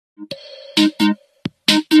What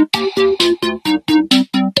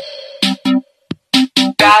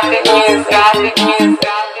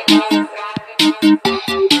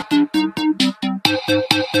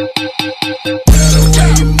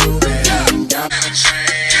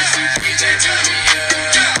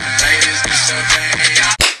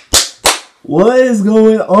is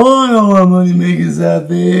going on, all our money makers out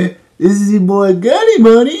there? This is your boy Gunny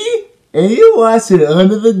Money, and you're watching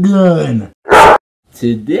Under the Gun.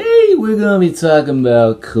 Today we're gonna be talking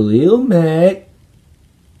about Khalil Mack,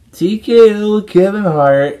 TKO Kevin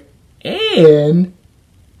Hart, and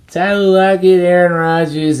Tyler Lockett, Aaron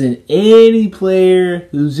Rodgers, and any player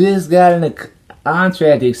who just got a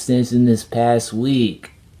contract extension this past week.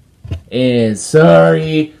 And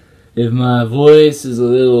sorry if my voice is a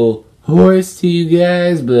little hoarse to you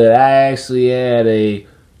guys, but I actually had a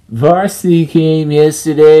varsity game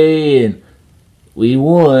yesterday and we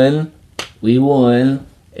won, and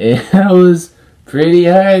I was pretty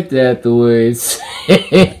hyped afterwards.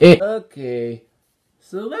 Okay,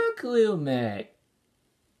 so about Khalil Mack,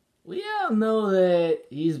 we all know that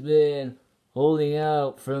he's been holding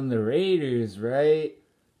out from the Raiders, right?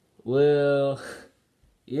 Well,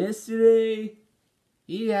 yesterday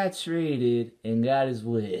he got traded and got his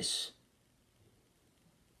wish.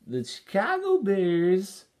 The Chicago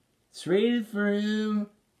Bears traded for him,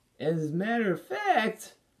 and as a matter of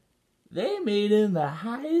fact, they made him the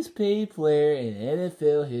highest paid player in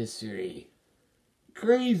NFL history.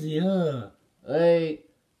 Crazy, huh? Like,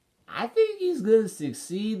 I think he's gonna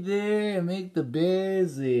succeed there and make the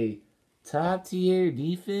Bears a top tier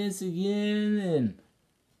defense again, and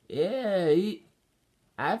yeah,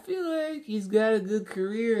 I feel like he's got a good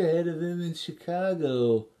career ahead of him in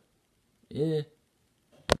Chicago. Yeah.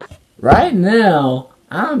 Right now,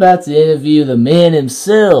 I'm about to interview the man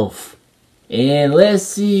himself, and let's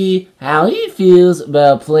see how he feels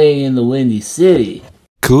about playing in the Windy City.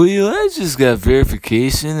 Khalil, I just got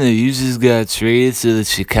verification that you just got traded to the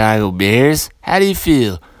Chicago Bears. How do you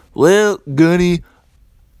feel? Well, Gunny,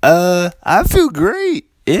 I feel great.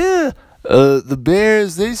 Yeah, the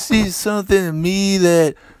Bears, they see something in me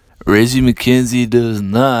that Reggie McKenzie does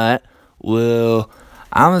not. Well,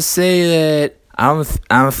 I'm gonna say that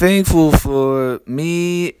I'm thankful for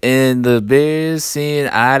me and the Bears seeing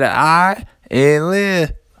eye to eye, and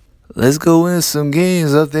let's go win some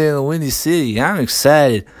games up there in the Windy City. I'm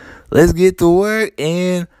excited. Let's get to work,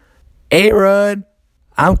 and A-Rod,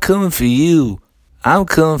 I'm coming for you. I'm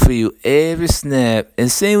coming for you every snap.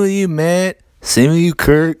 And same with you, Matt. Same with you,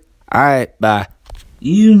 Kirk. Alright, bye.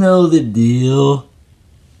 You know the deal.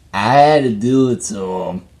 I had to do it to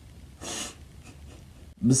him.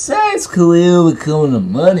 Besides Khalil becoming a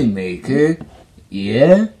moneymaker,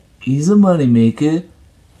 yeah, he's a moneymaker.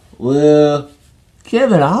 Well,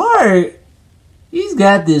 Kevin Hart, he's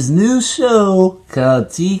got this new show called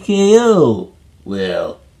TKO.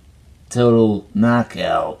 Well, Total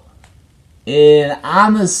Knockout. And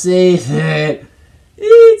I'ma say that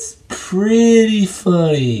it's pretty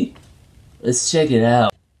funny. Let's check it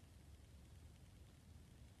out.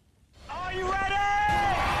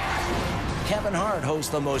 Kevin Hart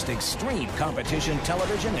hosts the most extreme competition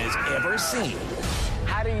television has ever seen.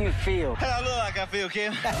 How do you feel? I look like I feel,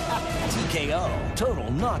 Kim. TKO,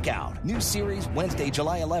 Total Knockout. New series Wednesday,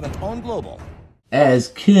 July 11th on Global. As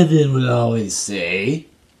Kevin would always say,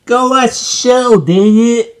 go watch the show, dang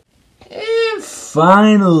it. And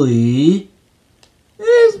finally,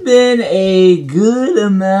 there's been a good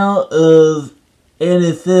amount of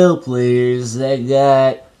NFL players that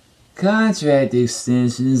got contract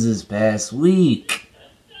extensions this past week.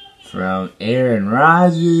 From Aaron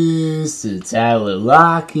Rodgers to Tyler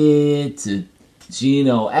Lockett to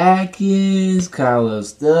Geno Atkins,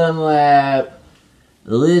 Carlos Dunlap.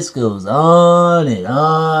 The list goes on and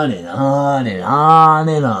on and on and on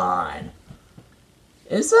and on.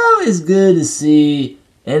 It's always good to see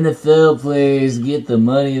NFL players get the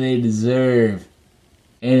money they deserve.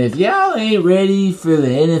 And if y'all ain't ready for the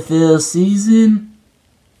NFL season,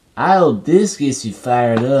 I hope this gets you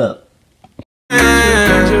fired up.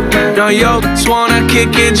 Yo, just wanna kick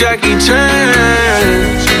it, Jackie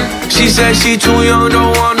Chan. She said she too young,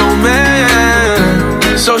 don't want no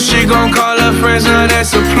man. So she gon' call her friends, now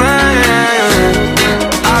that's a plan.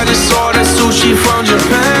 I just ordered sushi from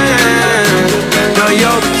Japan.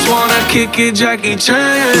 Yo, just wanna kick it, Jackie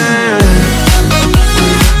Chan.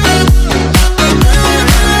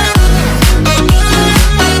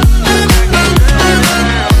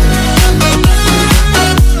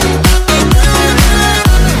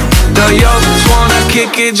 Yo, just wanna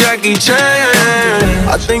kick it, Jackie Chan.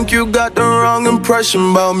 I think you got the wrong impression.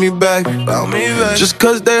 impression about me back. Just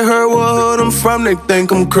cause they heard what hood I'm from, they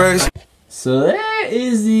think I'm crazy. So that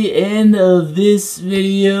is the end of this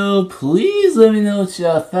video. Please let me know what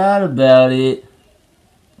y'all thought about it.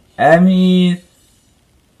 I mean,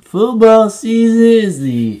 football season is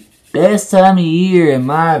the best time of year in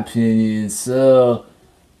my opinion, so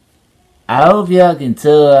I hope y'all can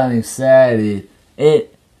tell I'm excited. And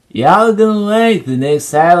y'all gonna like the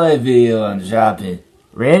next highlight video I'm dropping.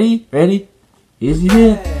 Ready? Ready? Here's your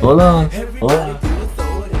hint. Hold on. Hold on.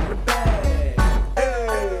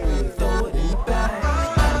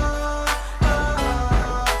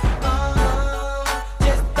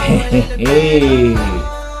 Hey.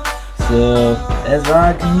 So that's all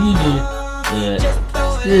I can give you.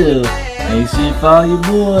 But still, make sure you follow your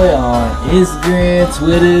boy on Instagram,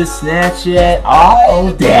 Twitter, Snapchat, all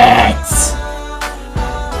that.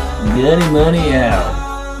 Gunny Money out.